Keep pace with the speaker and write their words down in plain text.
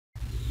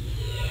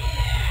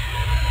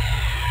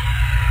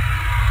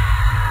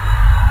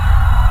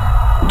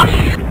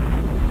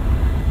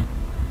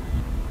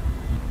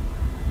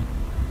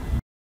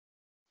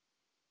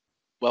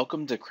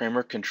Welcome to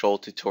Kramer Control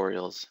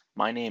Tutorials.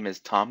 My name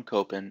is Tom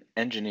Copen,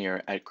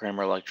 engineer at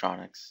Kramer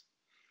Electronics.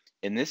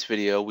 In this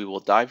video, we will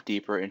dive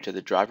deeper into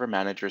the Driver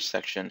Manager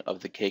section of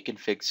the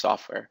Kconfig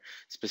software,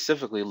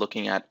 specifically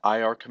looking at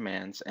IR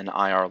commands and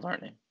IR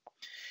learning.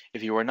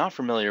 If you are not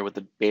familiar with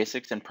the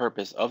basics and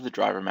purpose of the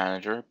Driver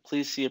Manager,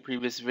 please see a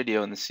previous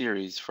video in the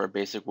series for a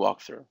basic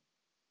walkthrough.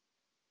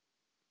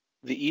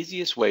 The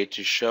easiest way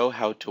to show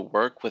how to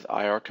work with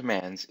IR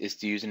commands is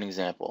to use an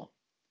example.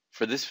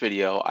 For this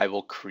video, I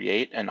will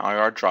create an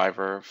IR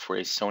driver for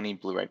a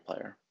Sony Blu-ray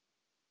player.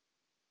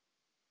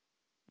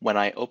 When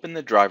I open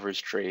the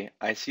drivers tree,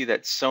 I see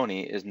that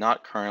Sony is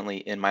not currently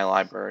in my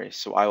library,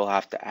 so I will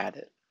have to add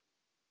it.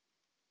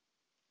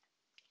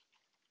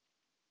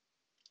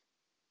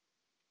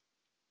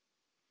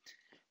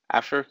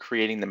 After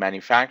creating the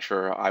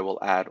manufacturer, I will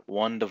add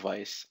one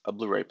device, a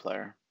Blu-ray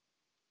player.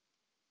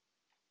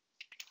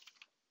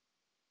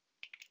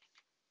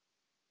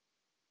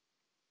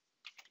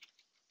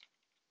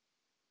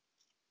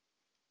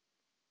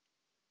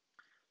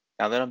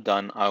 Now that I'm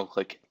done, I'll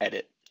click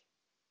Edit.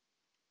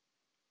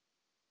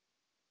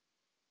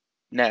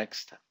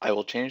 Next, I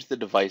will change the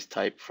device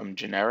type from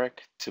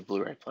generic to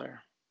Blu-ray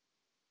player.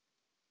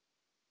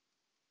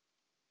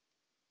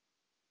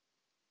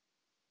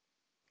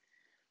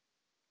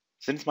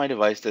 Since my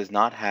device does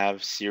not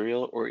have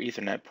serial or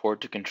Ethernet port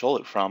to control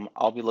it from,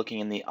 I'll be looking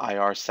in the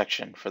IR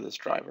section for this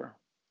driver.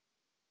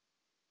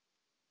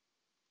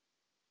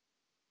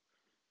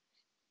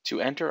 To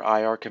enter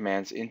IR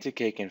commands into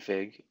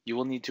Kconfig, you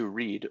will need to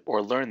read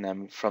or learn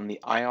them from the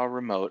IR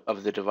remote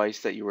of the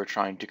device that you are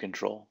trying to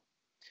control.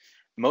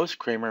 Most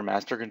Kramer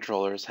master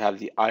controllers have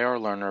the IR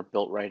learner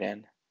built right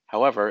in.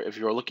 However, if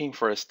you are looking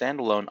for a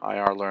standalone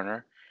IR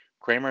learner,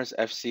 Kramer's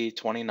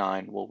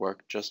FC29 will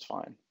work just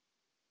fine.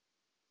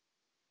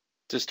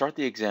 To start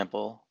the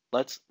example,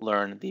 let's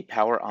learn the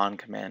power on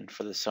command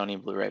for the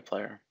Sony Blu-ray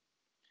player.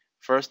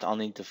 First, I'll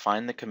need to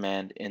find the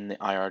command in the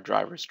IR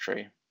drivers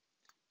tree.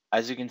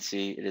 As you can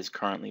see, it is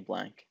currently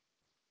blank.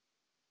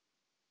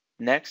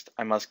 Next,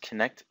 I must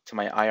connect to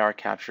my IR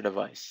capture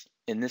device,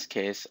 in this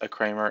case, a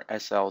Kramer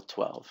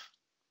SL12.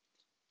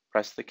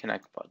 Press the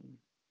connect button.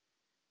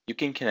 You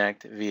can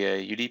connect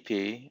via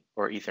UDP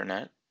or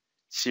Ethernet,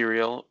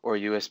 serial or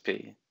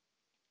USB.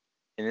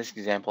 In this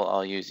example,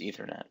 I'll use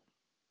Ethernet.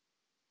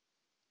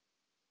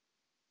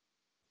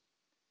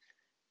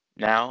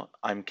 Now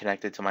I'm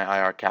connected to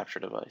my IR capture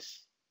device.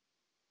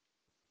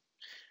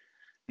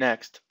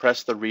 Next,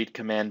 press the read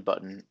command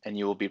button and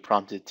you will be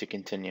prompted to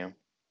continue.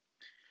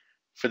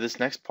 For this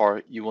next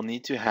part, you will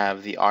need to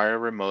have the IR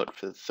remote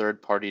for the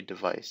third-party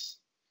device.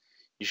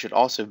 You should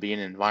also be in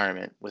an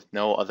environment with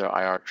no other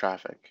IR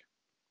traffic.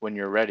 When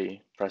you're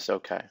ready, press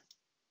OK.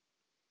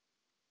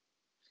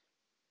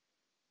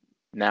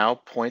 Now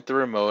point the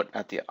remote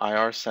at the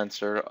IR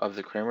sensor of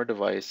the Kramer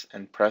device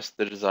and press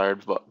the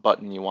desired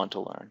button you want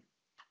to learn.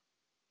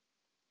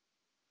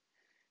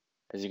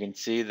 As you can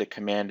see, the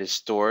command is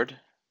stored.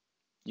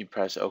 You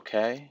press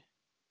OK,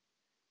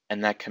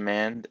 and that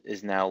command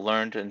is now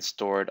learned and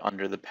stored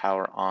under the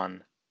Power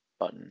On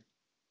button.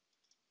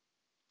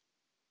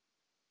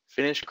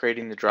 Finish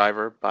creating the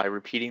driver by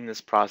repeating this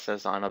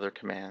process on other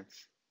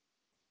commands.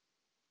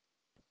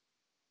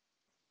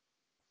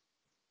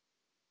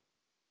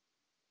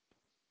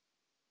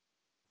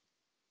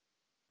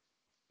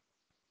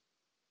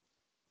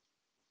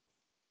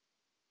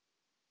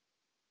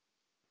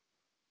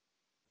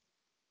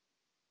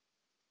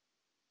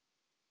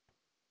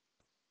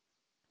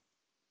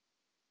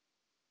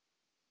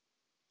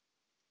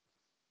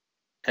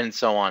 And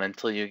so on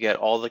until you get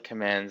all the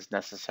commands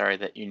necessary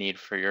that you need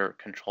for your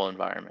control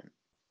environment.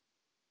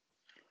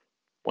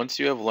 Once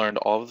you have learned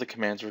all of the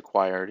commands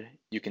required,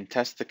 you can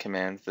test the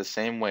commands the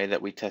same way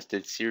that we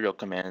tested serial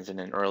commands in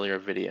an earlier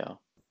video.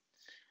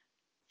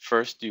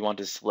 First, you want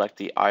to select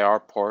the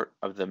IR port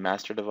of the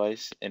master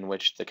device in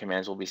which the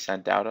commands will be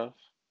sent out of.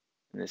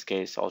 In this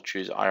case, I'll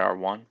choose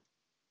IR1.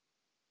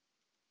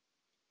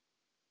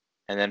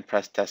 And then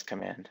press test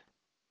command.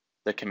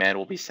 The command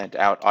will be sent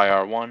out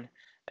IR1,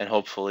 and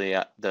hopefully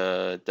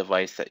the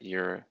device that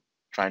you're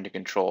trying to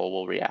control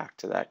will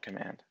react to that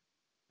command.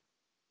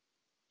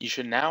 You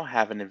should now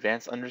have an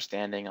advanced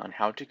understanding on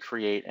how to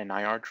create an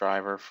IR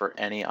driver for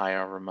any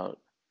IR remote.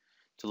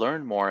 To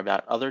learn more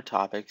about other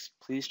topics,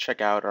 please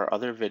check out our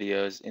other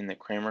videos in the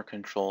Kramer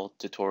Control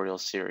tutorial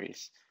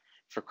series.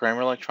 For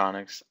Kramer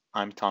Electronics,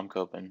 I'm Tom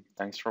Copen.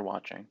 Thanks for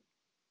watching.